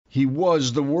He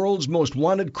was the world's most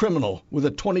wanted criminal with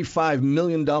a $25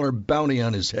 million bounty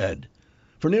on his head.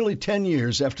 For nearly 10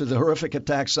 years after the horrific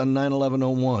attacks on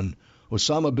 9/11/01,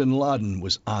 Osama bin Laden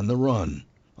was on the run.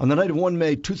 On the night of 1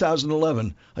 May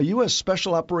 2011, a U.S.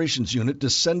 Special Operations Unit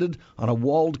descended on a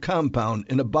walled compound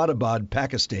in Abbottabad,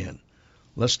 Pakistan.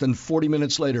 Less than 40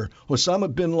 minutes later,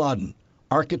 Osama bin Laden,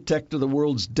 architect of the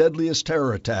world's deadliest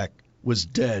terror attack, was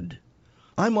dead.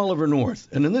 I'm Oliver North,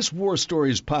 and in this War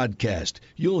Stories podcast,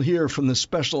 you'll hear from the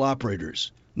special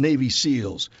operators, Navy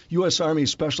SEALs, U.S. Army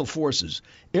Special Forces,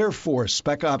 Air Force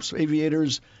Spec Ops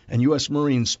aviators, and U.S.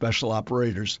 Marine Special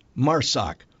Operators,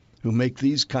 MARSOC, who make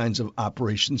these kinds of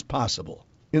operations possible.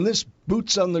 In this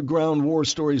boots-on-the-ground War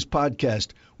Stories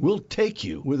podcast, we'll take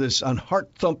you with us on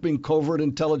heart-thumping covert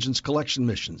intelligence collection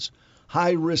missions,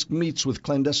 high-risk meets with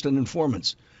clandestine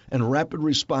informants, and rapid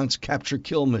response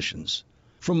capture-kill missions.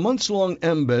 From months-long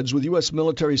embeds with U.S.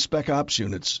 military Spec Ops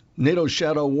units, NATO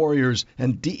Shadow Warriors,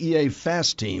 and DEA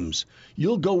FAST teams,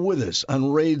 you'll go with us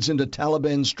on raids into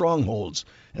Taliban strongholds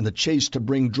and the chase to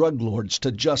bring drug lords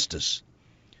to justice.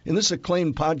 In this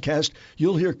acclaimed podcast,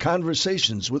 you'll hear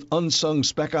conversations with unsung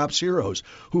Spec Ops heroes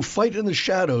who fight in the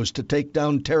shadows to take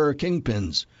down terror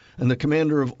kingpins, and the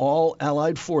commander of all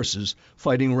allied forces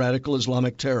fighting radical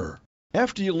Islamic terror.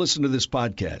 After you listen to this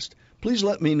podcast, please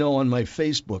let me know on my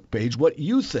Facebook page what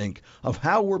you think of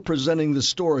how we're presenting the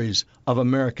stories of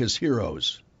America's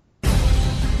heroes.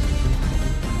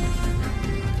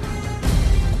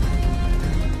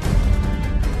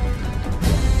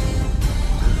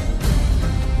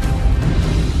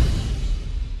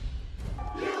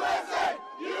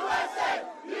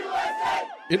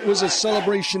 It was a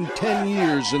celebration 10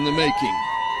 years in the making.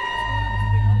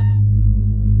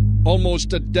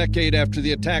 Almost a decade after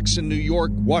the attacks in New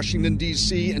York, Washington,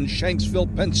 D.C., and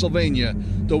Shanksville, Pennsylvania,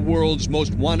 the world's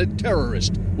most wanted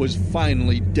terrorist was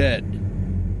finally dead.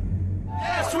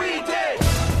 Yes, we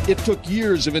did! It took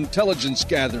years of intelligence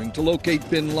gathering to locate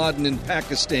bin Laden in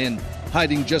Pakistan,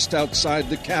 hiding just outside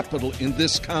the capital in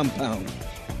this compound.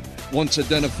 Once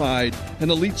identified,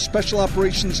 an elite Special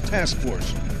Operations Task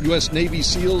Force, U.S. Navy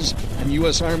SEALs, and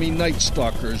U.S. Army Night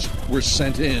Stalkers were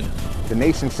sent in. The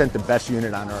nation sent the best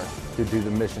unit on earth to do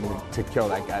the mission to kill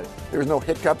that guy. There was no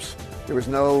hiccups. There was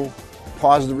no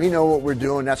pause. We know what we're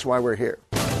doing. That's why we're here.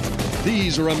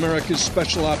 These are America's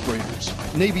Special Operators,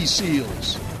 Navy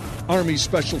SEALs, Army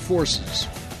Special Forces,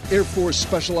 Air Force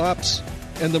Special Ops,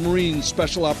 and the Marine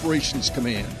Special Operations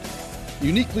Command.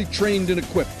 Uniquely trained and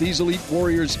equipped, these elite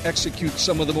warriors execute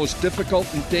some of the most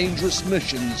difficult and dangerous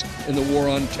missions in the war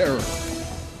on terror.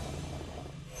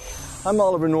 I'm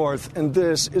Oliver North, and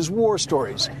this is War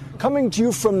Stories, coming to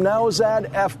you from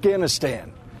Nowzad,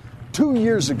 Afghanistan. 2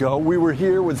 years ago, we were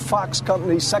here with Fox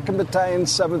Company 2nd Battalion,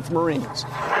 7th Marines.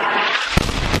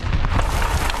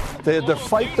 They had to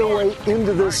fight their way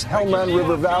into this Helmand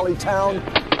River Valley town,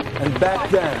 and back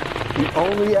then, the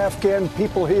only Afghan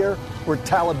people here were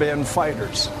Taliban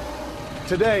fighters.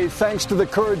 Today, thanks to the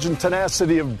courage and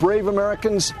tenacity of brave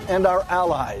Americans and our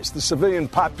allies, the civilian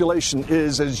population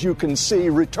is, as you can see,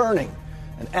 returning.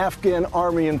 And Afghan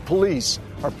Army and police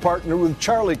are partnered with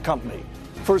Charlie Company,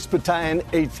 1st Battalion,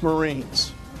 8th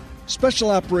Marines. Special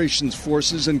Operations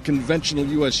Forces and conventional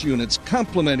U.S. units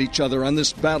complement each other on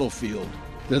this battlefield.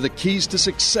 They're the keys to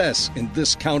success in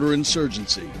this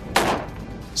counterinsurgency.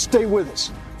 Stay with us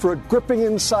for a gripping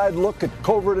inside look at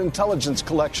covert intelligence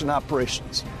collection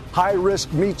operations,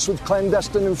 high-risk meets with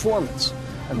clandestine informants,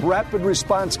 and rapid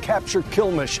response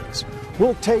capture-kill missions.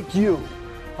 We'll take you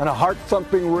on a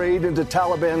heart-thumping raid into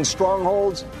Taliban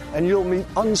strongholds, and you'll meet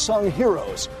unsung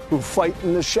heroes who fight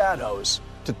in the shadows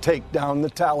to take down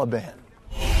the Taliban.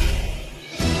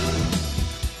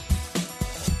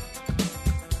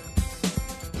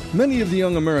 Many of the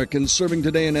young Americans serving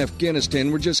today in Afghanistan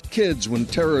were just kids when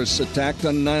terrorists attacked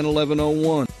on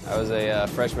 9/11/01. I was a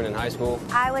freshman in high school.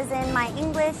 I was in my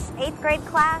English 8th grade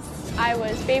class. I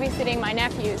was babysitting my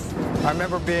nephews. I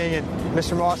remember being in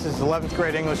Mr. Moss's 11th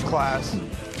grade English class.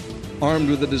 Armed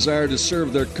with a desire to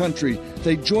serve their country,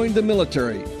 they joined the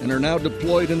military and are now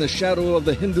deployed in the shadow of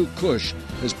the Hindu Kush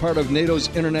as part of NATO's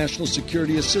International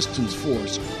Security Assistance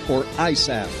Force, or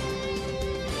ISAF.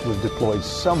 We've deployed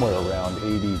somewhere around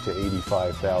 80 to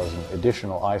 85,000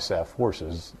 additional ISAF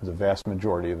forces, the vast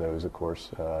majority of those, of course,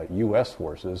 U.S.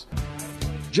 forces.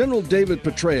 General David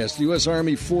Petraeus, the U.S.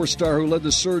 Army four-star who led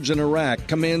the surge in Iraq,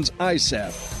 commands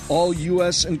ISAF, all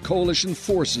U.S. and coalition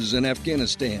forces in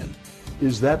Afghanistan.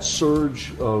 Is that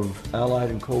surge of allied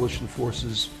and coalition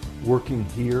forces working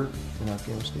here in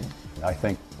Afghanistan? I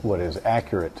think what is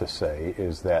accurate to say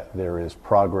is that there is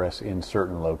progress in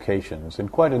certain locations, in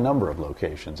quite a number of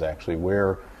locations actually,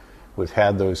 where we've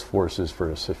had those forces for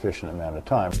a sufficient amount of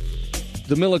time.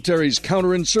 The military's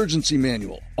counterinsurgency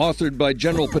manual, authored by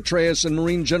General Petraeus and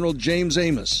Marine General James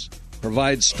Amos,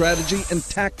 provides strategy and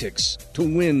tactics to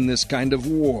win this kind of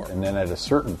war. And then at a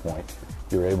certain point,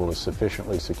 you're able to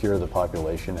sufficiently secure the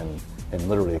population and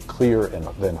literally clear and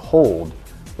then hold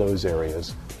those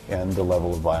areas, and the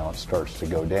level of violence starts to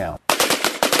go down.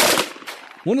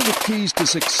 One of the keys to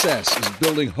success is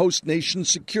building host nation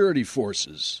security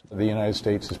forces. The United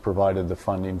States has provided the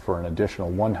funding for an additional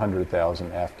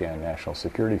 100,000 Afghan national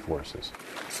security forces.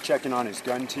 He's checking on his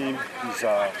gun team. He's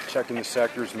checking the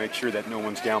sectors, make sure that no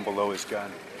one's down below his gun.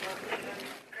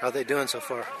 How are they doing so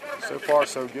far? So far,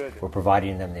 so good. We're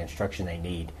providing them the instruction they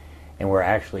need, and we're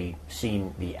actually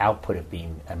seeing the output of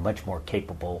being a much more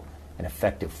capable and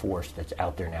effective force that's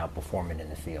out there now performing in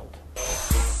the field.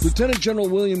 Lieutenant General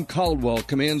William Caldwell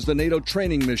commands the NATO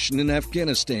training mission in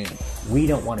Afghanistan. We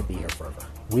don't want to be here forever.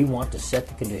 We want to set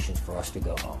the conditions for us to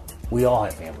go home. We all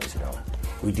have families at home.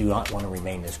 We do not want to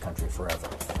remain in this country forever.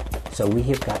 So we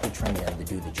have got to train them to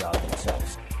do the job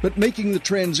themselves. But making the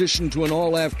transition to an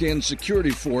all-Afghan security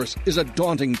force is a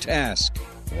daunting task.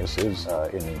 This is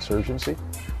an insurgency.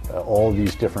 All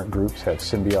these different groups have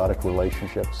symbiotic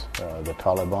relationships. The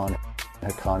Taliban,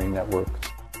 Haqqani network,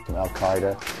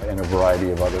 Al-Qaeda, and a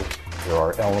variety of others. There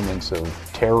are elements of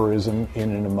terrorism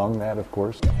in and among that, of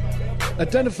course.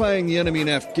 Identifying the enemy in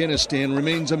Afghanistan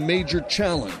remains a major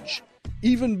challenge.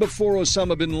 Even before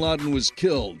Osama bin Laden was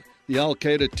killed, the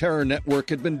Al-Qaeda terror network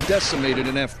had been decimated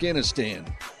in Afghanistan.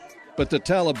 But the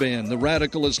Taliban, the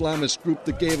radical Islamist group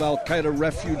that gave Al-Qaeda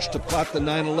refuge to plot the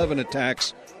 9/11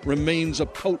 attacks, remains a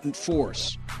potent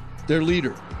force. Their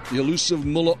leader, the elusive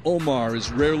Mullah Omar,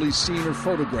 is rarely seen or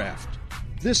photographed.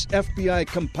 This FBI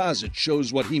composite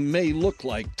shows what he may look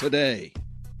like today.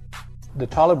 The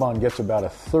Taliban gets about a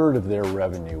third of their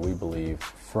revenue, we believe,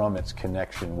 from its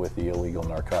connection with the illegal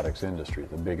narcotics industry,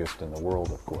 the biggest in the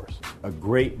world, of course. A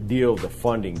great deal of the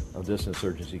funding of this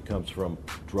insurgency comes from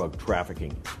drug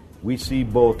trafficking. We see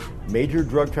both major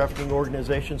drug trafficking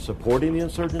organizations supporting the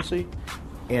insurgency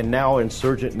and now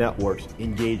insurgent networks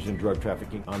engaged in drug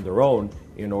trafficking on their own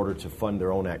in order to fund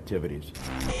their own activities.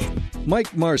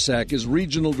 Mike Marsak is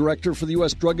Regional Director for the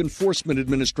U.S. Drug Enforcement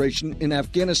Administration in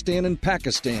Afghanistan and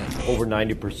Pakistan. Over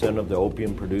 90% of the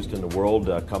opium produced in the world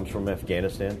comes from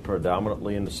Afghanistan,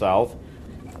 predominantly in the south.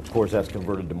 Of course, that's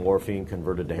converted to morphine,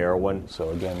 converted to heroin. So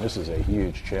again, this is a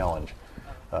huge challenge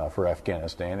for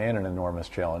Afghanistan and an enormous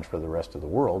challenge for the rest of the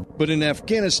world. But in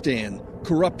Afghanistan,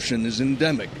 corruption is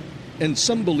endemic, and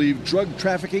some believe drug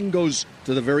trafficking goes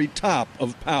to the very top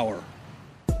of power.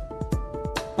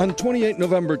 On 28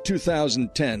 November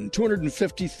 2010,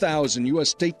 250,000 U.S.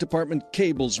 State Department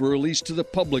cables were released to the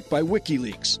public by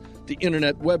WikiLeaks, the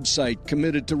internet website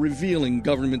committed to revealing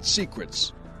government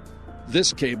secrets.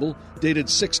 This cable, dated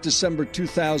 6 December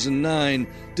 2009,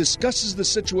 discusses the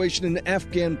situation in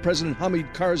Afghan President Hamid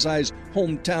Karzai's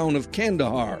hometown of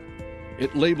Kandahar.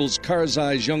 It labels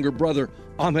Karzai's younger brother,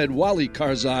 Ahmed Wali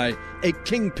Karzai, a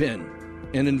kingpin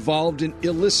and involved in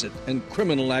illicit and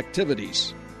criminal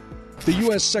activities. The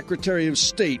U.S. Secretary of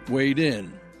State weighed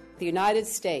in. The United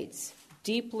States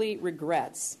deeply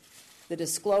regrets the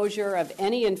disclosure of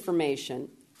any information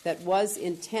that was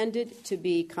intended to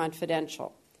be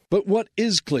confidential. But what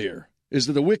is clear is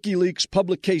that the WikiLeaks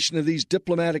publication of these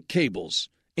diplomatic cables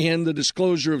and the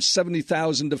disclosure of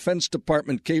 70,000 Defense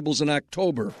Department cables in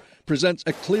October presents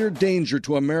a clear danger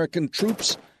to American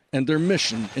troops and their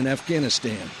mission in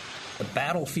Afghanistan. The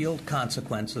battlefield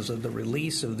consequences of the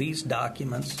release of these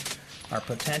documents are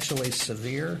potentially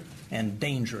severe and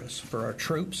dangerous for our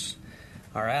troops,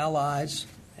 our allies,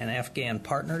 and Afghan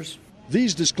partners.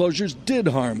 These disclosures did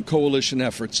harm coalition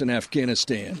efforts in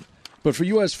Afghanistan. But for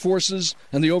U.S. forces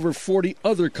and the over 40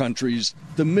 other countries,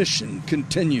 the mission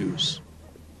continues.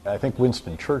 I think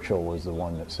Winston Churchill was the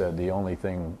one that said the only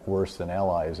thing worse than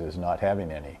allies is not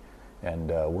having any. And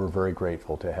we're very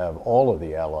grateful to have all of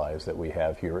the allies that we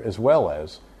have here, as well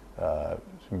as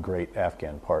some great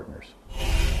Afghan partners.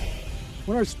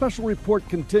 When our special report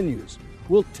continues,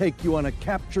 we'll take you on a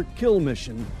capture-kill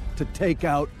mission to take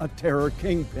out a terror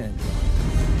kingpin.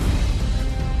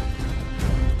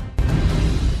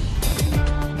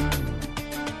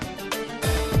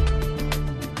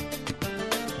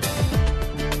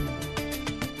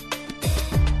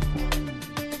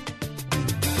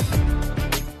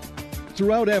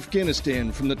 Throughout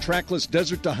Afghanistan, from the trackless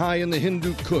desert to high in the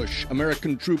Hindu Kush,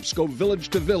 American troops go village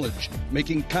to village,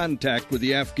 making contact with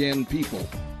the Afghan people.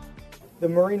 The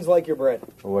Marines like your bread.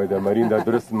 I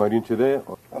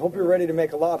hope you're ready to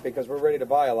make a lot, because we're ready to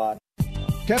buy a lot.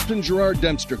 Captain Gerard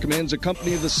Dempster commands a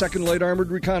company of the 2nd Light Armored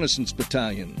Reconnaissance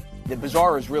Battalion. The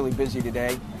bazaar is really busy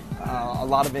today. A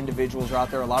lot of individuals are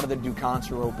out there. A lot of the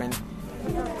Ducants are open.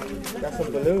 Got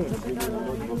some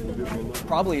balloons.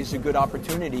 Probably is a good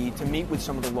opportunity to meet with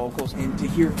some of the locals and to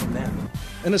hear from them.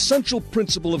 An essential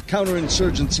principle of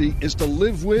counterinsurgency is to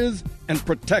live with and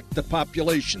protect the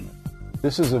population.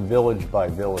 This is a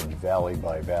village-by-village,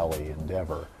 valley-by-valley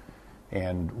endeavor.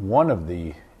 And one of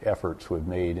the efforts we've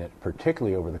made,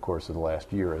 particularly over the course of the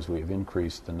last year, as we have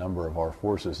increased the number of our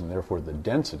forces and therefore the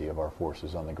density of our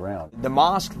forces on the ground. The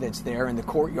mosque that's there in the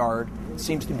courtyard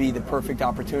seems to be the perfect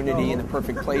opportunity and the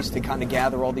perfect place to kind of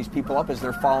gather all these people up as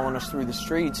they're following us through the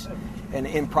streets, an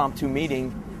impromptu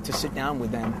meeting to sit down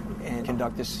with them and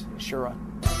conduct this shura.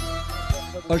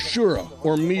 A shura,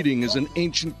 or meeting, is an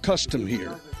ancient custom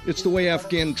here. It's the way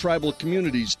Afghan tribal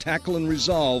communities tackle and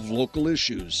resolve local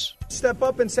issues. Step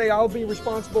up and say, I'll be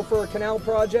responsible for a canal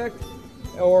project,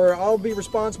 or I'll be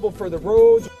responsible for the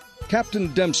roads.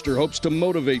 Captain Dempster hopes to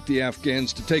motivate the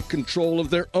Afghans to take control of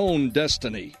their own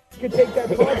destiny. You could take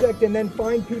that project and then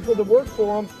find people to work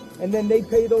for them, and then they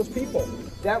pay those people.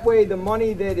 That way the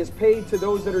money that is paid to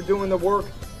those that are doing the work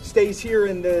stays here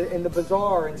in the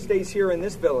bazaar and stays here in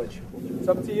this village. It's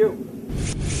up to you.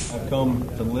 I've come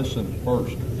to listen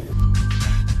first.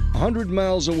 100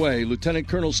 miles away, Lieutenant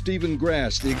Colonel Stephen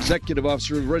Grass, the executive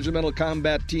officer of Regimental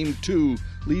Combat Team 2,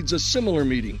 leads a similar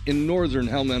meeting in northern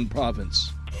Helmand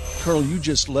Province. Colonel, you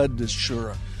just led this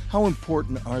shura. How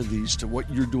important are these to what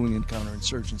you're doing in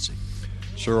counterinsurgency?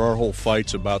 Sir, our whole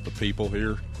fight's about the people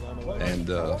here, and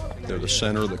they're the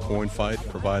center of the coin fight,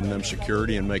 providing them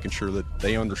security and making sure that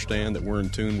they understand that we're in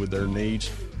tune with their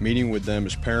needs. Meeting with them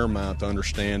is paramount to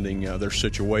understanding their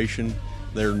situation,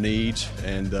 their needs,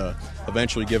 and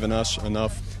eventually giving us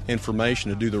enough information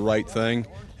to do the right thing,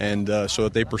 and so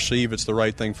that they perceive it's the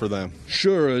right thing for them.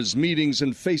 Shuras, meetings,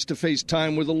 and face-to-face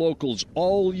time with the locals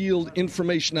all yield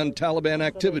information on Taliban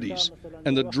activities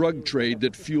and the drug trade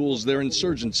that fuels their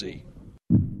insurgency.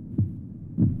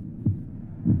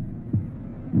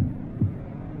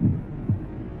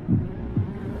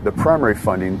 The primary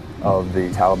funding of the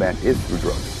Taliban is through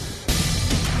drugs.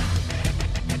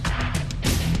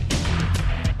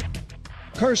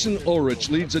 Carson Ulrich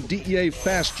leads a DEA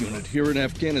FAST unit here in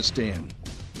Afghanistan.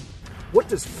 What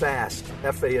does FAST,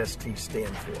 F-A-S-T,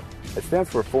 stand for? It stands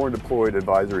for Foreign Deployed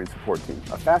Advisory and Support Team.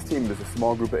 A FAST team is a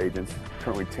small group of agents,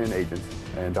 currently 10 agents,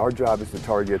 and our job is to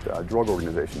target drug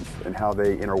organizations and how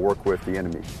they interwork with the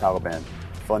enemy, Taliban,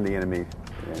 fund the enemy,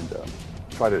 and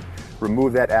try to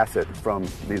remove that asset from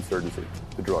the insurgency,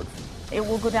 the drugs. It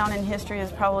will go down in history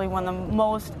as probably one of the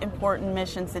most important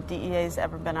missions that DEA has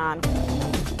ever been on.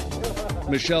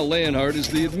 Michelle Leonhardt is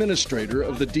the administrator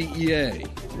of the DEA.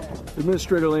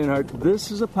 Administrator Leonhardt,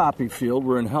 this is a poppy field.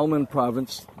 We're in Helmand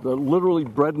Province, the literally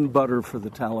bread and butter for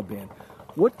the Taliban.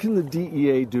 What can the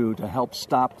DEA do to help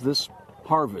stop this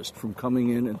harvest from coming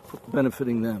in and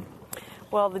benefiting them?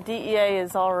 Well, the DEA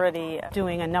is already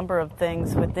doing a number of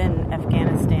things within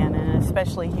Afghanistan, and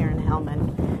especially here in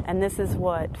Helmand. And this is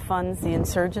what funds the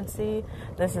insurgency.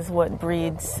 This is what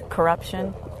breeds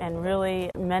corruption, and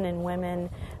really men and women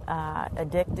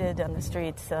addicted on the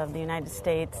streets of the United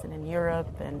States and in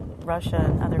Europe and Russia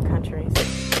and other countries.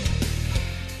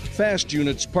 FAST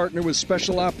units partner with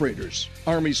special operators,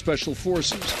 Army Special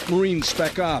Forces, Marine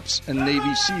Spec Ops, and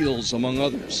Navy SEALs, among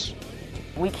others.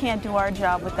 We can't do our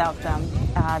job without them.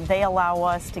 They allow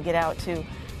us to get out to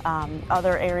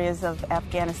other areas of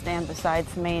Afghanistan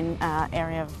besides the main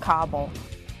area of Kabul.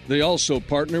 They also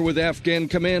partner with Afghan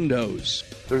commandos.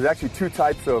 There's actually two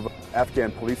types of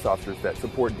Afghan police officers that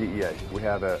support DEA. We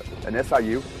have an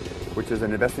SIU, which is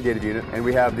an investigative unit, and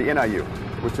we have the NIU,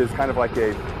 which is kind of like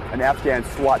an Afghan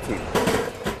SWAT team.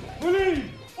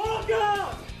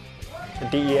 The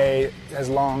DEA has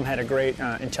long had a great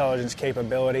intelligence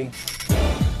capability.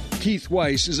 Keith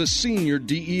Weiss is a senior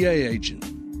DEA agent.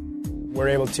 We're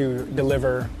able to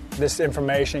deliver this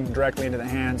information directly into the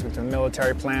hands with the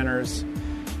military planners.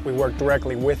 We work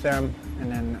directly with them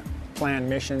and then plan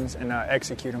missions and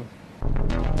execute them.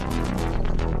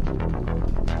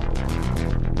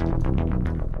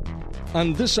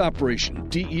 On this operation,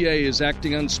 DEA is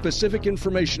acting on specific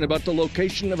information about the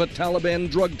location of a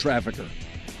Taliban drug trafficker.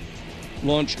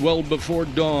 Launched well before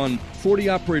dawn, 40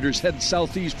 operators head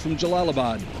southeast from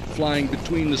Jalalabad, flying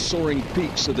between the soaring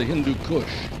peaks of the Hindu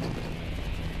Kush.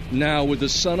 Now, with the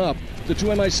sun up, the two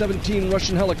Mi-17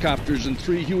 Russian helicopters and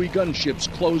 3 Huey gunships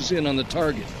close in on the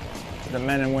target. The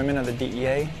men and women of the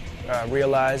DEA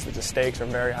realize that the stakes are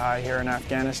very high here in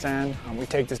Afghanistan. We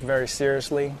take this very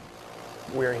seriously.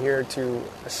 We are here to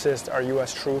assist our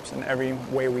U.S. troops in every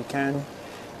way we can,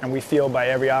 And we feel by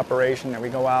every operation that we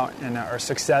go out and are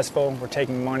successful, we're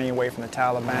taking money away from the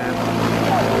Taliban.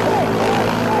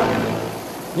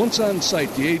 Once on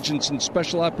site, the agents and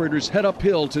special operators head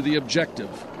uphill to the objective.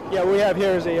 Yeah, what we have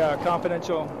here is a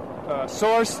confidential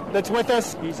source that's with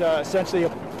us. He's essentially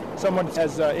someone that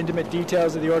has intimate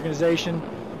details of the organization.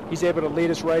 He's able to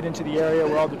lead us right into the area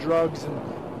where all the drugs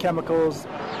and chemicals.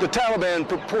 The Taliban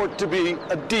purport to be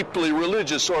a deeply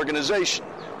religious organization,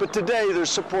 but today they're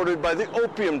supported by the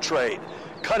opium trade.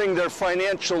 Cutting their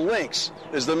financial links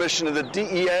is the mission of the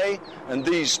DEA and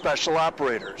these special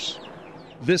operators.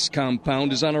 This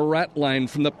compound is on a rat line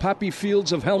from the poppy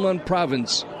fields of Helmand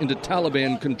province into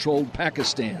Taliban-controlled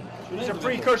Pakistan. These are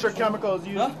precursor chemicals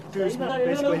used to produce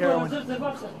basically heroin.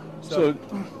 So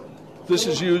this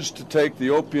is used to take the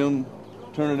opium,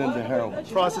 turn it into heroin.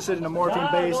 Process it in a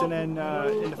morphine base, and then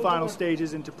in the final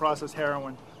stages into processed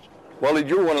heroin. Waleed,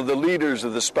 you're one of the leaders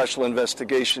of the Special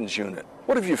Investigations Unit.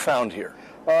 What have you found here?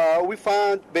 We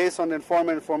found, based on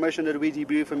information that we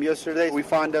debriefed from yesterday, we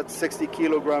found that 60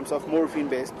 kilograms of morphine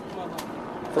based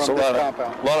from this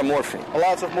compound. A lot of morphine.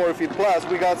 Lots of morphine. Plus,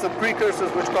 we got some precursors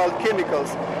which called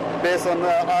chemicals. Based on the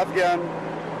Afghan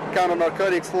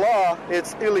counter-narcotics law,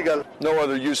 it's illegal. No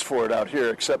other use for it out here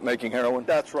except making heroin?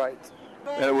 That's right.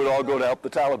 And it would all go to help the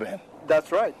Taliban?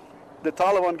 That's right. The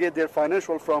Taliban get their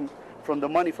financial from the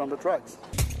money from the drugs.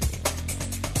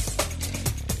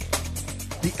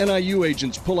 The NIU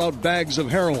agents pull out bags of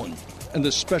heroin, and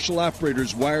the special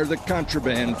operators wire the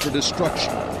contraband for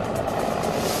destruction.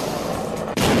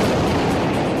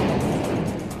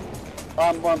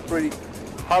 I'm pretty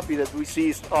happy that we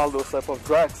seized all those type of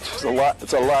drugs. It's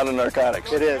a lot of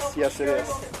narcotics. It is, yes it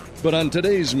is. But on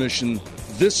today's mission,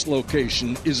 this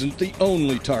location isn't the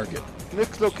only target.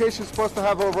 This location is supposed to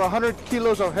have over 100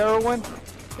 kilos of heroin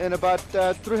and about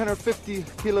 350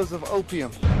 kilos of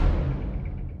opium.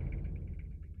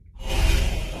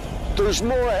 There's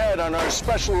more ahead on our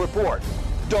special report.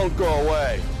 Don't go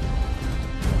away.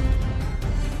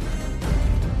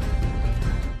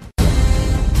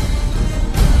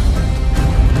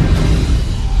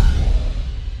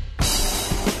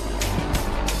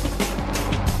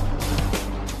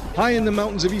 High in the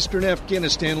mountains of eastern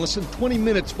Afghanistan, less than 20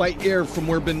 minutes by air from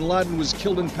where bin Laden was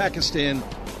killed in Pakistan,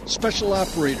 special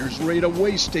operators raid a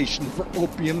way station for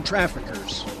opium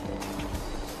traffickers.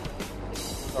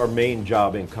 Our main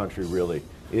job in country, really,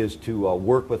 is to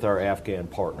work with our Afghan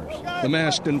partners. The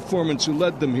masked informants who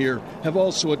led them here have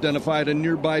also identified a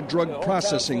nearby drug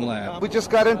processing lab. We just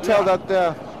got intel that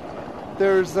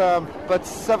there's about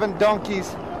 7 donkeys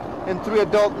and 3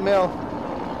 adult male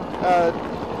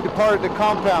departed the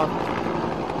compound,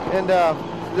 and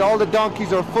all the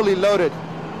donkeys are fully loaded.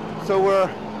 So we're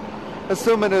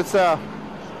assuming it's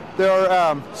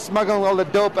they're smuggling all the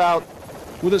dope out.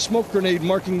 With a smoke grenade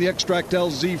marking the extract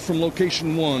LZ from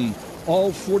location 1,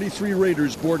 all 43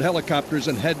 raiders board helicopters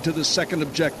and head to the second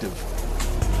objective.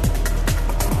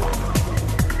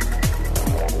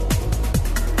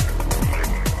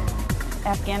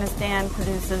 Afghanistan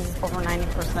produces over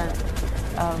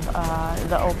 90% of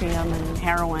the opium and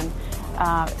heroin.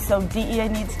 So DEA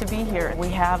needs to be here. We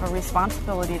have a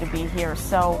responsibility to be here.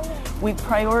 So we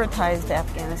prioritized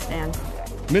Afghanistan.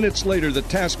 Minutes later, the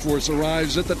task force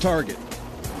arrives at the target.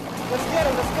 Let's get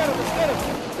him, let's get him, let's get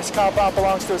him. This compound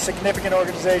belongs to a significant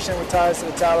organization with ties to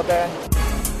the Taliban.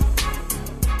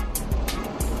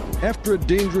 After a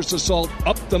dangerous assault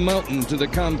up the mountain to the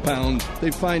compound, they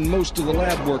find most of the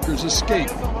lab workers escape.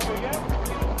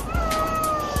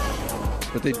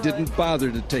 But they didn't bother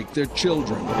to take their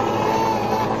children. Do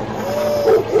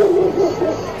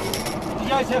you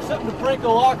guys have something to break the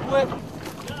lock with?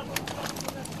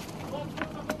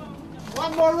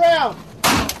 One more round.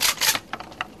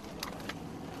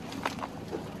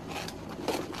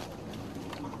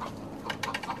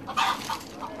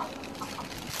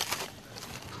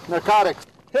 Narcotics.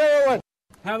 Heroin.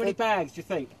 How many bags do you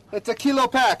think? It's a kilo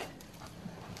pack.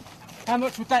 How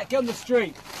much would that get on the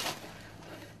street?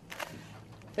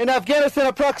 In Afghanistan,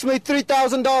 approximately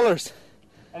 $3,000.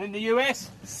 And in the US?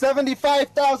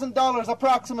 $75,000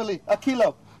 approximately, a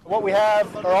kilo. What we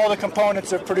have are all the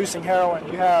components of producing heroin.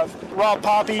 You have raw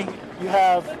poppy, you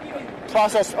have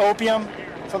processed opium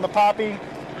from the poppy,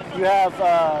 you have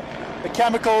the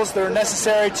chemicals that are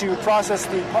necessary to process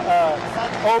the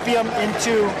opium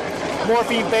into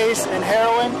morphine base and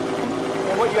heroin.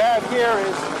 And what you have here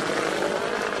is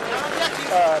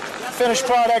finished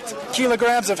product,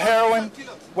 kilograms of heroin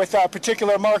with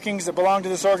particular markings that belong to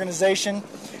this organization.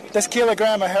 This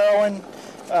kilogram of heroin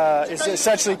is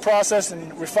essentially processed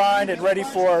and refined and ready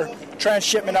for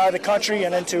transshipment out of the country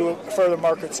and into further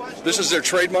markets. This is their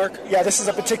trademark? Yeah, this is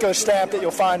a particular stamp that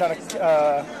you'll find on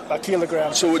a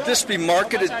kilogram. So would this be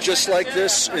marketed just like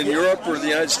this in Europe or the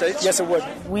United States? Yes, it would.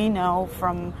 We know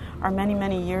from our many,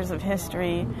 many years of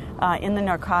history in the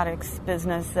narcotics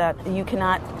business that you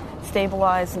cannot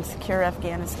stabilize and secure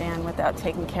Afghanistan without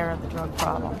taking care of the drug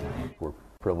problem. We're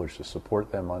privileged to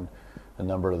support them on a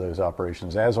number of those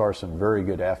operations, as are some very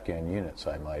good Afghan units,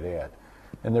 I might add.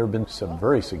 And there have been some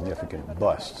very significant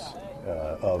busts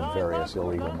of various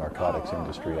illegal narcotics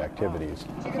industry activities.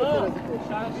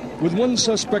 With one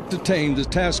suspect detained, the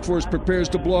task force prepares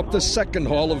to blow up the second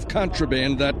haul of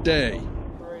contraband that day.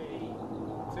 3,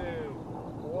 2,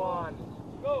 1,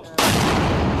 go!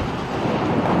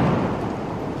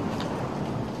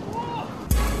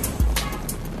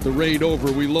 The raid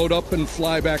over, we load up and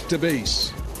fly back to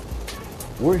base.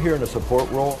 We're here in a support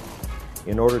role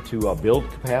in order to build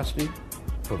capacity,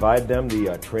 provide them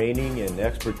the training and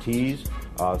expertise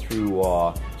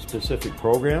through specific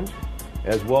programs,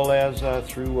 as well as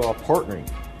through partnering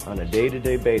on a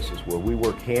day-to-day basis where we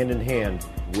work hand-in-hand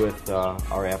with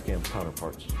our Afghan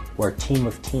counterparts. We're a team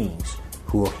of teams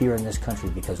who are here in this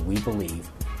country because we believe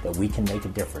that we can make a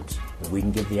difference, that we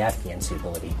can give the Afghans the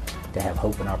ability to have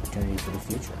hope and opportunity for the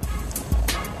future.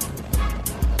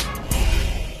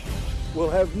 We'll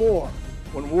have more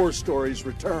when War Stories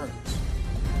returns.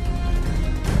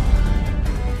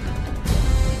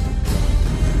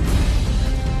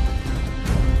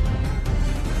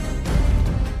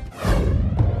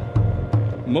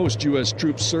 Most U.S.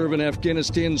 troops serve in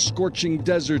Afghanistan's scorching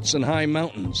deserts and high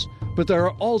mountains, but there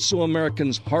are also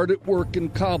Americans hard at work in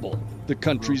Kabul, the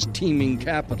country's teeming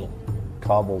capital.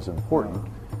 Kabul's important,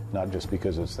 not just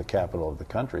because it's the capital of the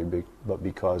country, but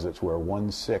because it's where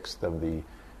 1/6 of the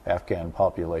Afghan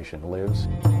population lives.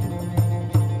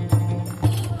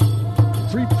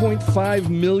 3.5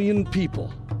 million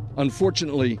people.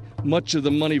 Unfortunately, much of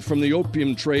the money from the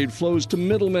opium trade flows to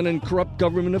middlemen and corrupt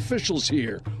government officials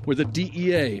here, where the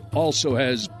DEA also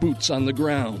has boots on the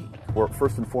ground. We're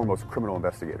first and foremost criminal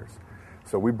investigators.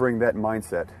 So we bring that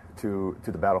mindset to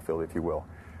the battlefield, if you will.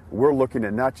 We're looking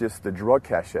at not just the drug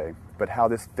cachet, but how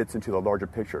this fits into the larger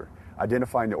picture,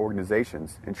 identifying the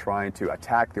organizations and trying to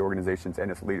attack the organizations and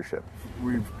its leadership.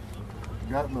 We've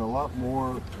gotten a lot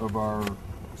more of our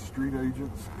street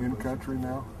agents in country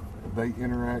now. They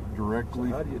interact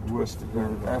directly with their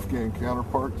Afghan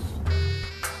counterparts.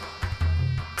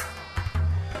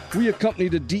 We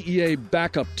accompanied a DEA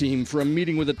backup team for a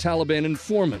meeting with a Taliban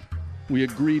informant. We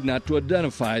agreed not to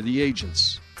identify the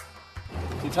agents.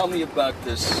 Can you tell me about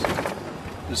this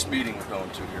meeting we're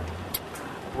going to here?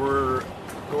 We're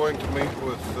going to meet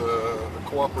with a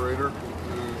cooperator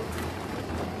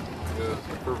who is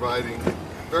providing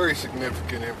very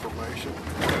significant information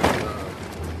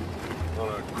on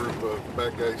a group of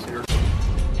bad guys here.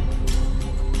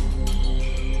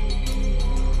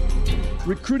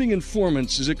 Recruiting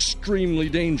informants is extremely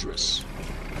dangerous.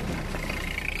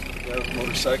 That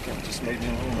motorcycle just made me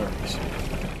a little nervous.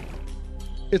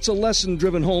 It's a lesson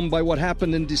driven home by what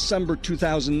happened in December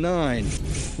 2009,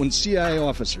 when CIA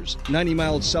officers 90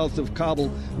 miles south of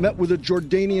Kabul met with a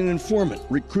Jordanian informant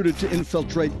recruited to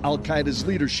infiltrate al-Qaeda's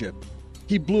leadership.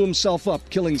 He blew himself up,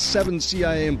 killing 7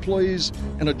 CIA employees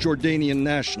and a Jordanian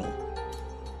national.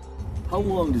 How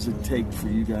long does it take for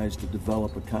you guys to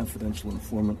develop a confidential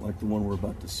informant like the one we're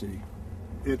about to see?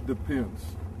 It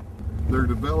depends. They're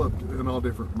developed in all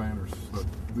different manners. But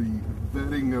the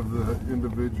vetting of the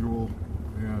individual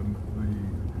and the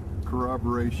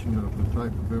corroboration of the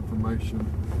type of information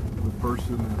the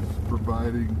person is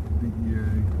providing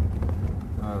DEA,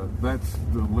 that's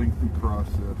the lengthy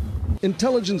process.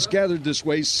 Intelligence gathered this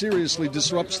way seriously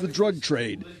disrupts the drug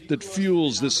trade that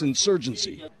fuels this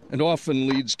insurgency and often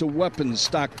leads to weapons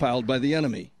stockpiled by the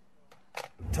enemy.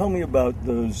 Tell me about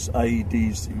those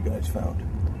IEDs that you guys found.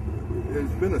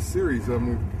 It's been a series of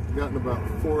them. We've gotten about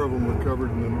 4 of them recovered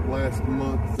in the last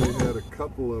month. They had a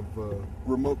couple of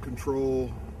remote control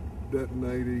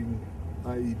detonating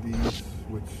IEDs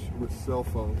with cell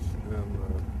phones, and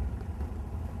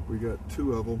we got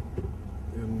 2 of them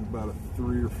in about a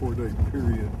 3 or 4 day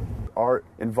period. Our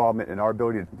involvement and our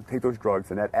ability to take those drugs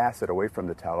and that asset away from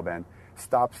the Taliban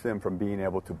stops them from being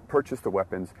able to purchase the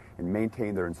weapons and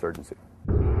maintain their insurgency.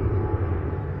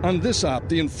 On this op,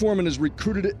 the informant is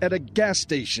recruited at a gas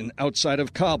station outside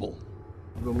of Kabul.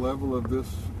 The level of this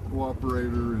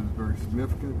cooperator is very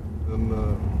significant, and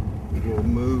we'll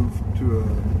move to a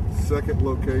second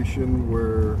location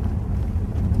where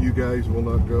You guys will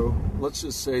not go. Let's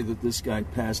just say that this guy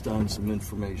passed on some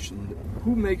information.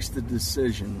 Who makes the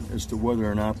decision as to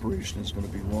whether an operation is going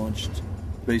to be launched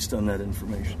based on that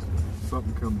information? If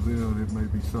something comes in, it may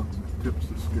be something that tips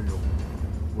the scale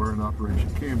where an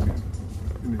operation can be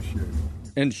initiated.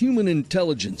 And human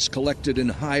intelligence collected in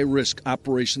high-risk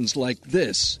operations like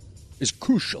this is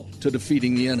crucial to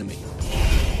defeating the enemy.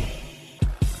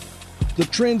 The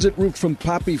transit route from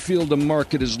poppy field to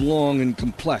market is long and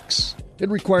complex. It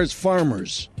requires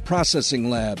farmers, processing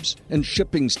labs, and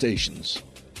shipping stations.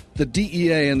 The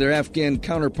DEA and their Afghan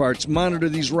counterparts monitor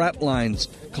these rat lines,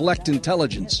 collect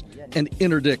intelligence, and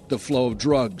interdict the flow of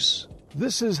drugs.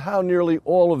 This is how nearly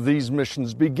all of these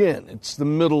missions begin. It's the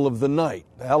middle of the night.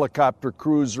 The helicopter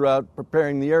crews are out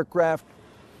preparing the aircraft.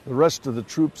 The rest of the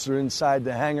troops are inside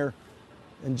the hangar.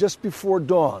 And just before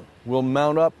dawn, we'll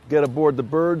mount up, get aboard the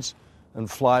birds, and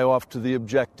fly off to the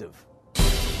objective.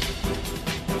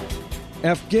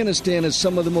 Afghanistan is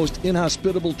some of the most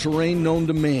inhospitable terrain known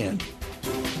to man.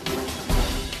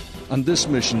 On this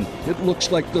mission, it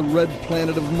looks like the red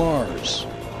planet of Mars.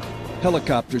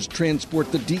 Helicopters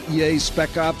transport the DEA,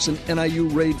 Spec Ops, and NIU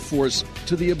raid force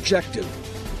to the objective,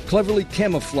 cleverly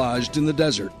camouflaged in the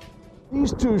desert.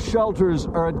 These two shelters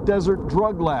are a desert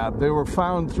drug lab. They were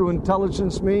found through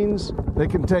intelligence means. They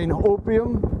contain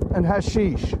opium and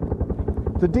hashish.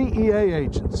 The DEA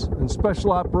agents and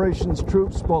special operations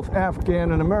troops, both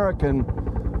Afghan and American,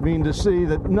 mean to see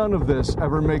that none of this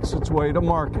ever makes its way to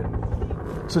market.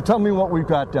 So tell me what we've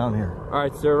got down here. All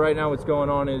right, so right now what's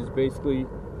going on is basically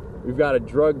we've got a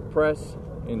drug press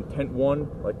in Tent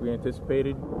 1, like we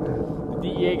anticipated. The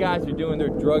DEA guys are doing their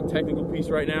drug technical piece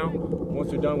right now. Once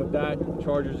they're done with that,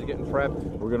 chargers are getting prepped.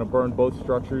 We're going to burn both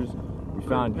structures. We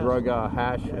found drug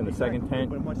hash in the second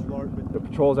tent. The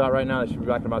patrol's out right now. They should be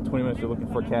back in about 20 minutes. They're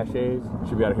looking for caches.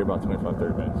 Should be out of here about 25,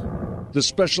 30 minutes. The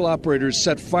special operators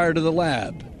set fire to the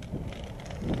lab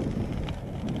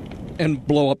and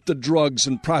blow up the drugs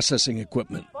and processing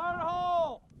equipment.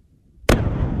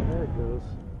 There it goes.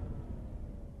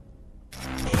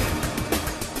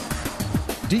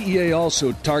 DEA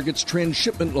also targets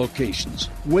transshipment locations,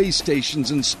 way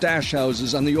stations, and stash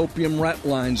houses on the opium rat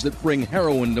lines that bring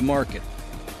heroin to market.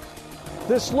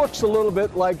 This looks a little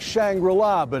bit like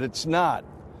Shangri-La, but it's not.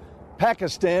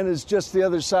 Pakistan is just the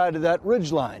other side of that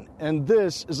ridgeline, and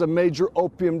this is a major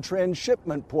opium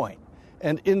transshipment point.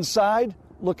 And inside,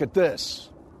 look at this.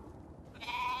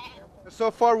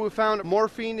 So far, we found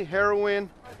morphine, heroin,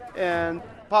 and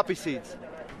poppy seeds.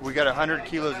 We got 100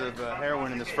 kilos of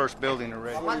heroin in this first building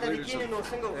already.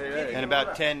 And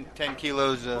about 10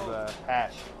 kilos of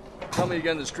hash. Tell me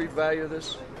again the street value of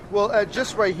this? Well,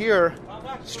 just right here,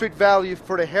 street value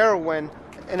for the heroin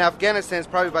in Afghanistan is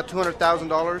probably about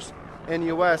 $200,000. In the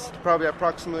U.S., probably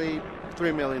approximately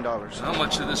 $3 million. How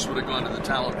much of this would have gone to the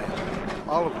Taliban?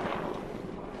 All of it.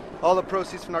 All the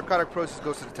proceeds from narcotic proceeds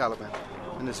goes to the Taliban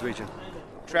in this region.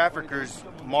 Traffickers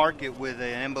mark it with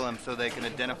an emblem so they can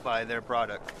identify their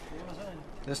product.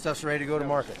 This stuff's ready to go to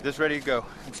market. This ready to go.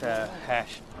 It's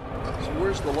hash. So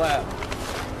where's the lab?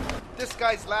 This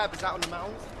guy's lab is out in the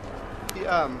mountains. He,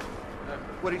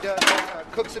 what he does,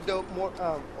 cooks the dope,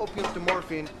 opium to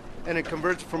morphine, and it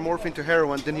converts from morphine to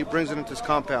heroin. Then he brings it into his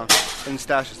compound and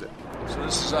stashes it. So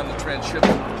this is on the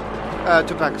transshipment?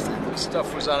 To Pakistan. This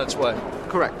stuff was on its way?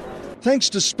 Correct. Thanks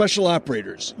to special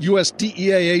operators, U.S.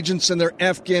 DEA agents, and their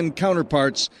Afghan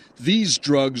counterparts, these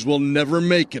drugs will never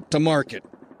make it to market.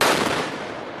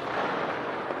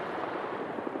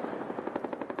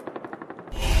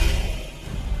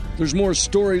 There's more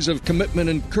stories of commitment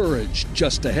and courage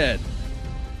just ahead.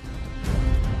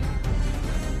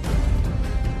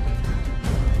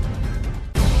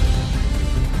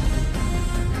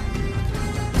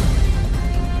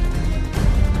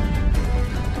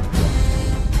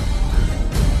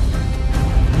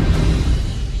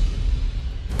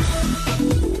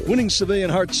 Winning civilian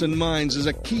hearts and minds is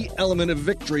a key element of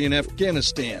victory in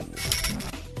Afghanistan.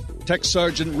 Tech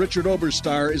Sergeant Richard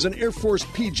Oberstar is an Air Force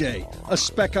PJ, a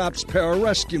Spec Ops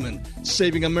pararescueman,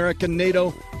 saving American,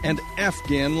 NATO, and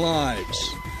Afghan lives.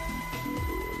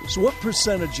 So what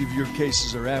percentage of your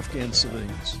cases are Afghan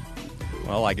civilians?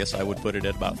 Well, I guess I would put it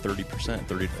at about 30%,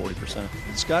 30 to 40%.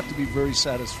 It's got to be very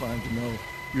satisfying to know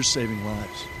you're saving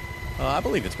lives. I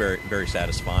believe it's very, very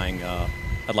satisfying.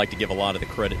 I'd like to give a lot of the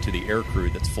credit to the air crew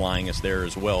that's flying us there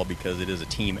as well, because it is a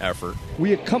team effort.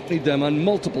 We accompanied them on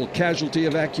multiple casualty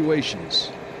evacuations.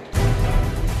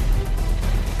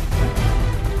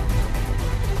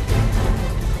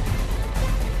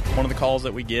 One of the calls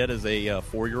that we get is a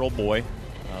 4-year-old boy,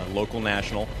 local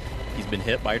national. He's been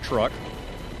hit by a truck,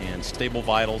 and stable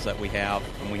vitals that we have,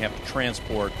 and we have to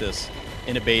transport this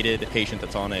intubated patient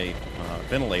that's on a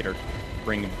ventilator,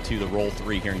 bring him to the Roll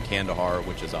 3 here in Kandahar,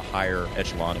 which is a higher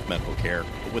echelon of medical care.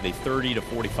 With a 30 to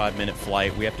 45-minute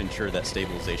flight, we have to ensure that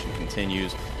stabilization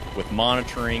continues with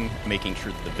monitoring, making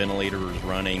sure that the ventilator is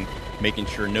running, making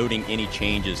sure, noting any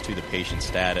changes to the patient's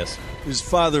status. His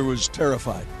father was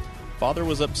terrified. Father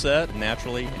was upset,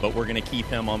 naturally, but we're going to keep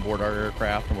him on board our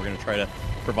aircraft, and we're going to try to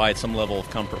provide some level of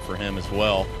comfort for him as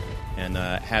well, and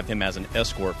have him as an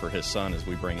escort for his son as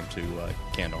we bring him to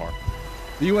Kandahar.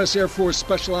 The U.S. Air Force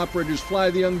Special Operators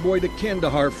fly the young boy to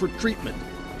Kandahar for treatment.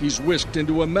 He's whisked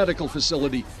into a medical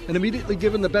facility and immediately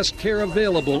given the best care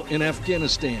available in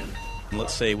Afghanistan.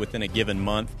 Let's say within a given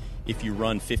month, if you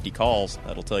run 50 calls,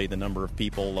 that'll tell you the number of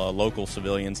people, local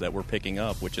civilians that we're picking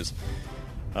up, which is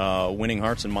winning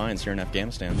hearts and minds here in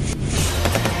Afghanistan.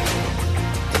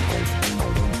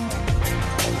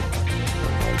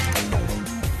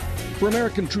 For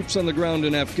American troops on the ground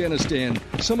in Afghanistan,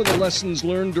 some of the lessons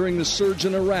learned during the surge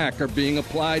in Iraq are being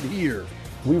applied here.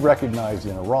 We recognized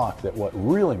in Iraq that what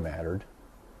really mattered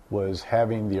was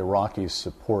having the Iraqis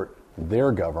support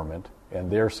their government and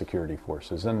their security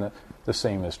forces, and the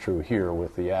same is true here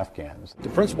with the Afghans. The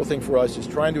principal thing for us is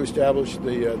trying to establish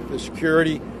the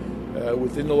security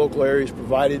within the local areas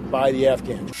provided by the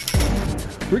Afghans.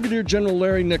 Brigadier General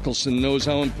Larry Nicholson knows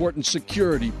how important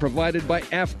security provided by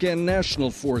Afghan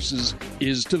national forces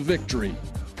is to victory.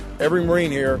 Every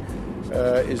Marine here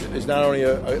is not only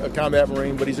a combat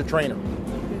Marine, but he's a trainer.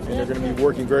 And they're going to be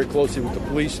working very closely with the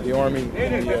police, the Army,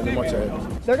 in the months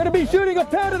ahead. They're going to be shooting a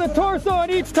pad of the torso on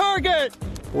each target.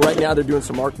 Right now they're doing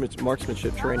some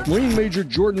marksmanship training. Marine Major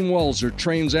Jordan Walzer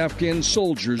trains Afghan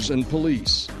soldiers and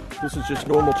police. This is just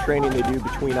normal training they do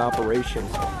between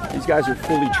operations. These guys are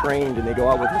fully trained and they go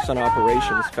out with us on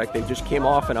operations. In fact, they just came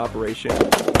off an operation.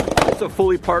 It's a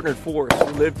fully partnered force.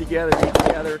 We live together, eat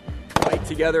together, fight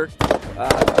together.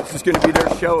 This is going to be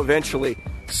their show eventually.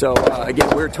 So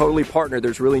again, we're totally partnered.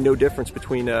 There's really no difference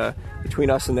between us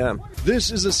and them.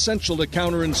 This is essential to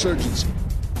counterinsurgency.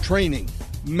 Training,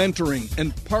 mentoring,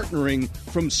 and partnering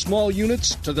from small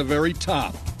units to the very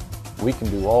top. We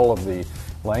can do all of the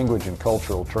language and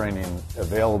cultural training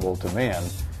available to man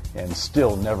and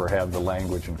still never have the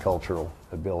language and cultural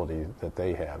ability that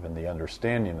they have and the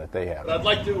understanding that they have. I'd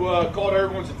like to call to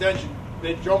everyone's attention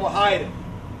that Joe Mahida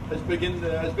has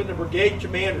been the brigade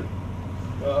commander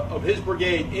of his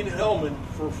brigade in Helmand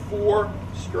for 4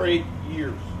 straight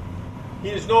years. He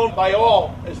is known by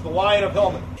all as the Lion of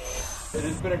Helmand. It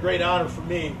has been a great honor for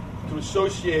me to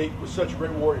associate with such a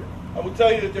great warrior. I will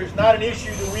tell you that there's not an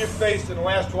issue that we have faced in the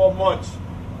last 12 months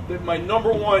that my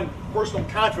number one personal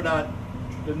confidant,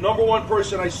 the number one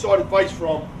person I sought advice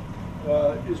from,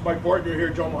 is my partner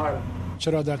here, Joe Mahida.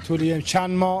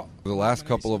 For the last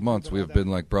couple of months, we have been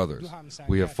like brothers.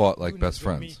 We have fought like best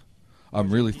friends. I'm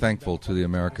really thankful to the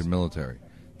American military.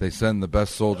 They send the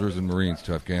best soldiers and Marines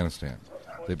to Afghanistan.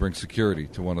 They bring security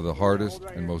to one of the hardest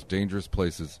and most dangerous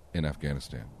places in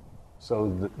Afghanistan.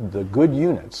 So the good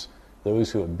units, those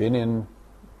who have been in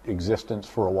existence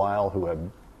for a while, who have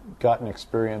gotten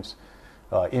experience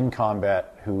in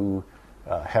combat, who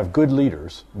have good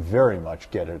leaders, very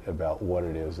much get it about what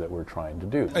it is that we're trying to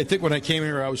do. I think when I came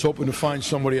here, I was hoping to find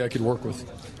somebody I could work with.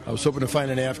 I was hoping to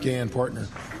find an Afghan partner.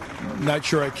 Not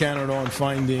sure I counted on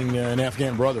finding an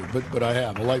Afghan brother, but I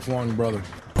have, a lifelong brother.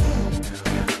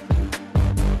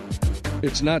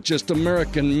 It's not just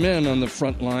American men on the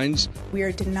front lines. We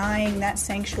are denying that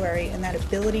sanctuary and that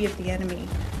ability of the enemy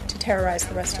to terrorize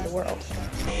the rest of the world.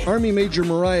 Army Major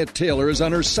Mariah Taylor is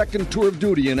on her second tour of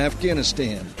duty in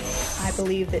Afghanistan. I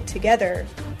believe that together,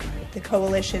 the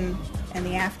coalition and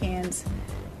the Afghans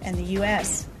and the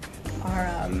U.S.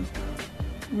 are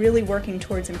really working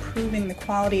towards improving the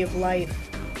quality of life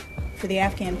for the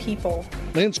Afghan people.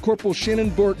 Lance Corporal Shannon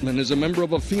Bortman is a member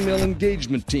of a female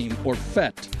engagement team, or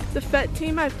FET. The FET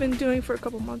team I've been doing for a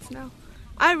couple months now.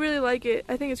 I really like it.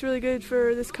 I think it's really good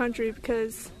for this country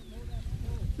because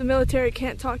the military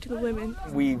can't talk to the women.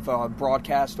 We've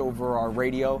broadcast over our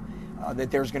radio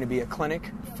that there's going to be a clinic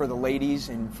for the ladies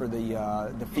and for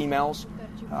the females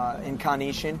in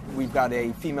Carnation. We've got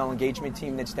a female engagement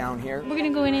team that's down here. We're going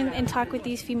to go in and talk with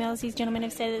these females. These gentlemen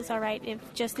have said it's all right if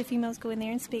just the females go in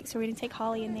there and speak, so we're going to take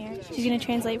Holly in there. She's going to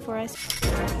translate for us.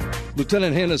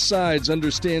 Lieutenant Hannah Sides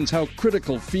understands how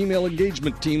critical female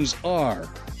engagement teams are,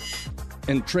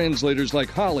 and translators like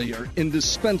Holly are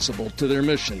indispensable to their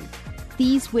mission.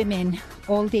 These women,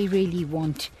 all they really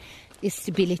want is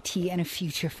stability and a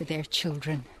future for their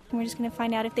children. We're just going to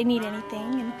find out if they need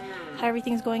anything and how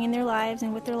everything's going in their lives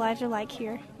and what their lives are like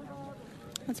here.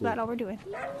 That's about all we're doing.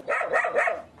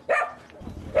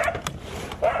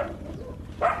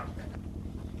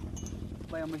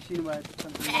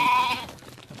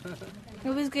 It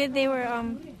was good. They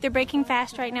were they're breaking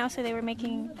fast right now, so they were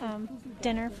making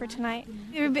dinner for tonight.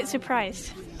 They were a bit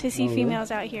surprised to see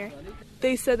females out here.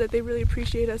 They said that they really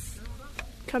appreciate us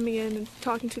coming in and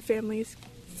talking to families,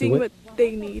 seeing what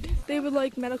they need. They would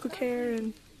like medical care,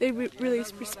 and they really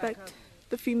respect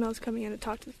the females coming in and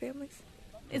talk to the families.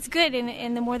 It's good,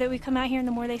 and the more that we come out here and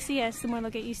the more they see us, the more they'll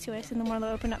get used to us and the more they'll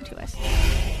open up to us.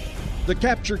 The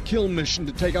capture-kill mission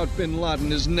to take out bin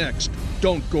Laden is next.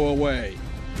 Don't go away.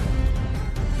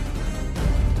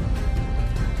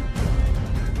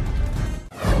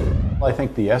 I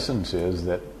think the essence is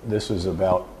that this is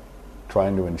about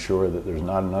trying to ensure that there's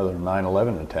not another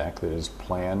 9/11 attack that is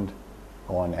planned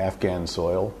on Afghan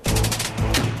soil.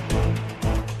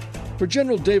 For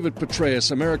General David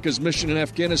Petraeus, America's mission in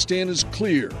Afghanistan is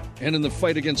clear, and in the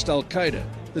fight against al-Qaeda,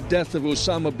 the death of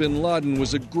Osama bin Laden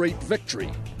was a great victory.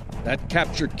 That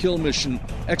capture-kill mission,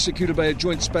 executed by a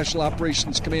Joint Special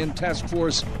Operations Command Task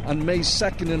Force on May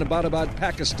 2nd in Abbottabad,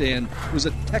 Pakistan, was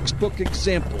a textbook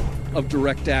example of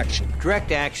direct action.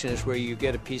 Direct action is where you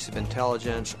get a piece of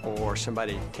intelligence or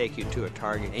somebody to take you to a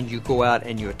target, and you go out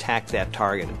and you attack that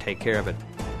target and take care of it.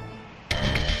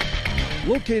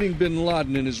 Locating bin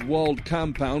Laden in his walled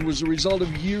compound was a result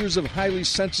of years of highly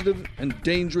sensitive and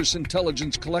dangerous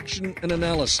intelligence collection and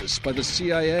analysis by the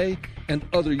CIA and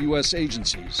other U.S.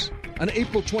 agencies. On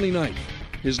April 29th,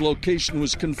 his location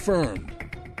was confirmed.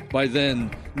 By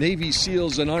then, Navy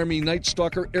SEALs and Army Night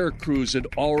Stalker air crews had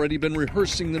already been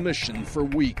rehearsing the mission for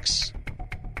weeks.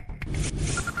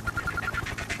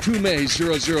 2 May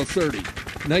 0030,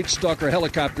 Night Stalker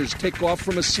helicopters take off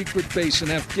from a secret base in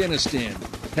Afghanistan,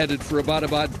 headed for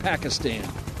Abbottabad, Pakistan.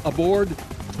 Aboard,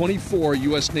 24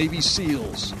 U.S. Navy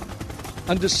SEALs.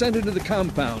 On descent into the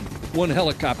compound, one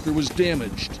helicopter was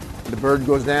damaged. The bird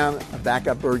goes down, a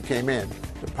backup bird came in.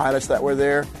 The pilots that were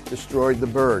there destroyed the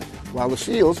bird, while the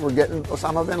SEALs were getting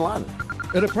Osama bin Laden.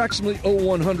 At approximately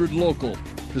 0100 local,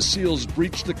 the SEALs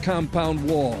breached the compound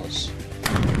walls.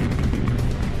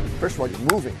 First of all,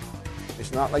 you're moving.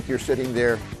 It's not like you're sitting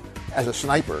there as a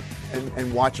sniper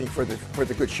and watching for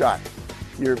the good shot.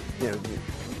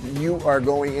 You are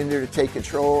going in there to take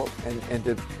control and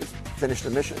to finish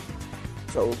the mission.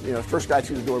 So, first guy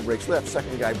through the door breaks left,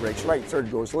 second guy breaks right, third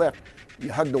goes left.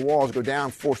 You hug the walls, go down,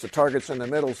 force the targets in the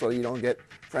middle so you don't get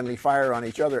friendly fire on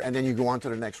each other, and then you go on to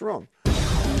the next room.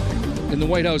 In the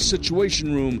White House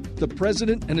Situation Room, the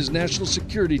president and his national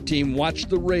security team watched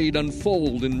the raid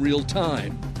unfold in real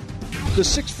time. The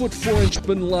 6'4"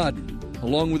 bin Laden,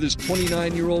 along with his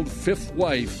 29-year-old fifth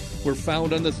wife, were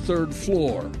found on the third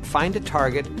floor. Find a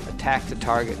target, attack the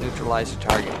target, neutralize the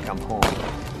target, and come home.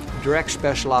 Direct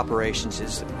special operations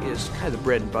is kind of the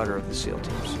bread and butter of the SEAL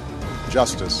teams.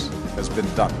 Justice has been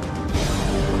done.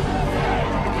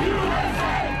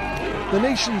 The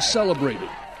nation celebrated,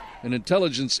 and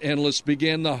intelligence analysts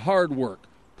began the hard work,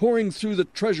 pouring through the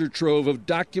treasure trove of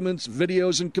documents,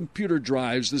 videos, and computer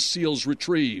drives the SEALs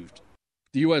retrieved.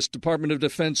 The U.S. Department of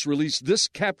Defense released this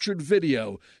captured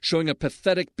video showing a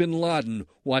pathetic bin Laden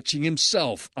watching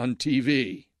himself on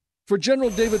TV. For General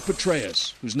David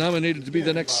Petraeus, who's nominated to be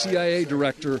the next CIA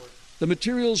director, the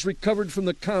materials recovered from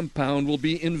the compound will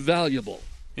be invaluable.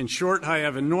 In short, I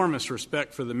have enormous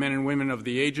respect for the men and women of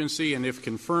the agency, and if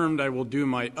confirmed, I will do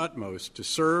my utmost to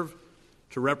serve,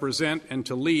 to represent, and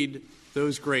to lead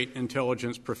those great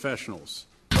intelligence professionals.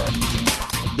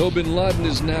 Though bin Laden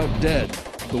is now dead,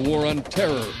 the war on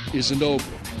terror isn't over.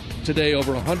 Today,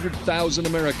 over 100,000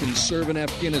 Americans serve in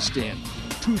Afghanistan,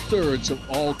 2/3 of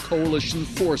all coalition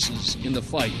forces in the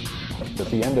fight. At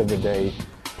the end of the day,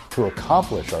 to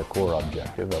accomplish our core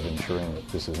objective of ensuring that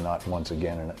this is not once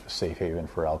again a safe haven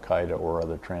for al-Qaeda or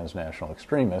other transnational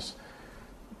extremists,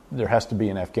 there has to be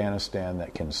an Afghanistan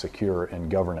that can secure and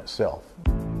govern itself.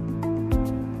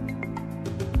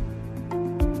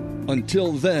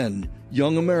 Until then,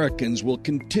 young Americans will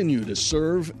continue to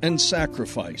serve and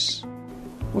sacrifice.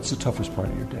 What's the toughest part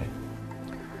of your day?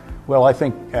 Well, I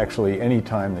think actually any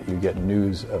time that you get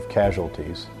news of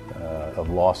casualties, of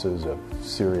losses of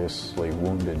seriously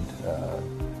wounded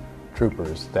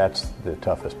troopers, that's the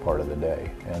toughest part of the day.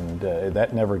 And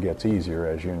that never gets easier,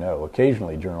 as you know.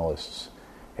 Occasionally journalists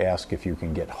ask if you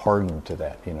can get hardened to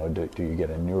that, do you get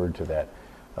inured to that?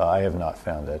 I have not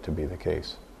found that to be the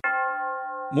case.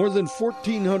 More than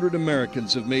 1,400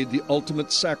 Americans have made the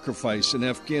ultimate sacrifice in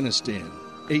Afghanistan,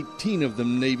 18 of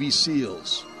them Navy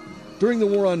SEALs. During the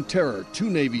War on Terror, 2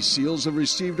 Navy SEALs have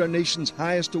received our nation's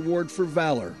highest award for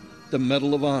valor, the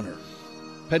Medal of Honor.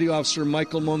 Petty Officer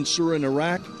Michael Mansour in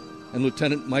Iraq and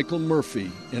Lieutenant Michael Murphy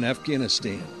in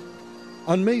Afghanistan.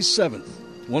 On May 7th,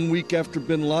 1 week after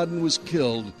bin Laden was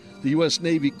killed, the U.S.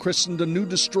 Navy christened a new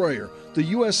destroyer, the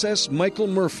USS Michael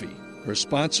Murphy. Her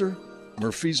sponsor,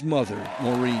 Murphy's mother,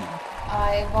 Maureen.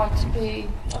 I want to be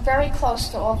very close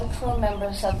to all the crew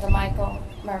members of the Michael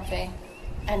Murphy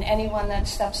and anyone that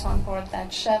steps on board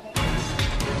that ship.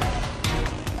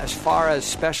 As far as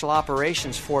special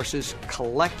operations forces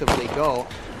collectively go,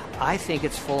 I think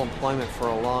it's full employment for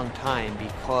a long time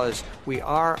because we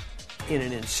are in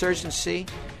an insurgency.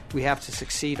 We have to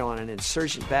succeed on an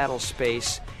insurgent battle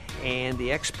space, and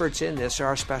the experts in this are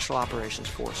our special operations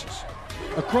forces.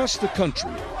 Across the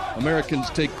country, Americans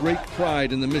take great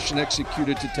pride in the mission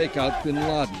executed to take out bin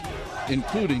Laden,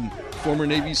 including former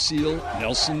Navy SEAL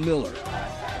Nelson Miller.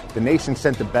 The nation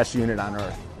sent the best unit on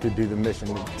earth to do the mission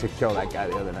to kill that guy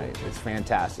the other night. It's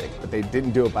fantastic, but they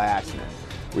didn't do it by accident.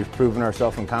 We've proven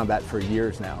ourselves in combat for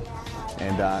years now.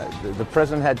 And the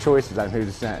president had choices on who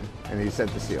to send, and he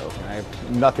sent the SEALs. And I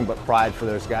have nothing but pride for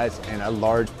those guys and a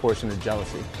large portion of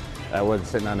jealousy that I wasn't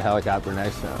sitting on the helicopter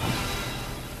next to them.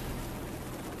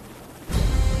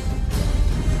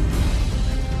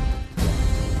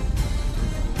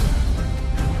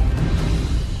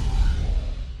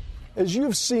 As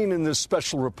you've seen in this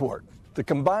special report, the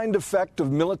combined effect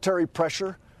of military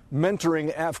pressure,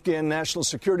 mentoring Afghan national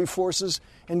security forces,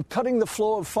 and cutting the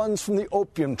flow of funds from the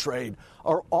opium trade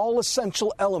are all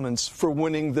essential elements for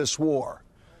winning this war.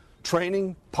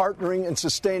 Training, partnering, and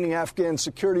sustaining Afghan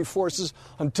security forces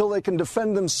until they can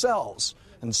defend themselves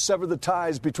and sever the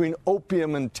ties between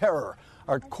opium and terror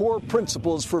are core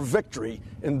principles for victory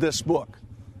in this book.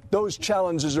 Those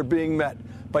challenges are being met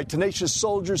by tenacious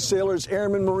soldiers, sailors,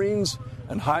 airmen, Marines,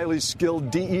 and highly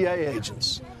skilled DEA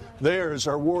agents. Theirs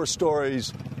are war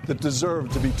stories that deserve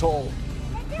to be told.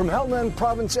 From Helmand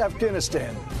Province,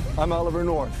 Afghanistan, I'm Oliver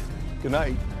North. Good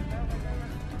night.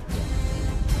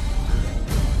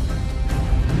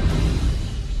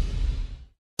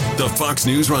 The Fox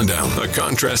News Rundown, a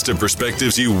contrast of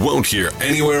perspectives you won't hear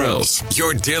anywhere else.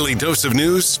 Your daily dose of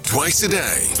news twice a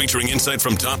day, featuring insight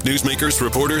from top newsmakers,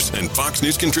 reporters, and Fox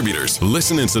News contributors.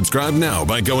 Listen and subscribe now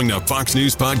by going to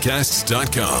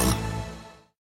foxnewspodcasts.com.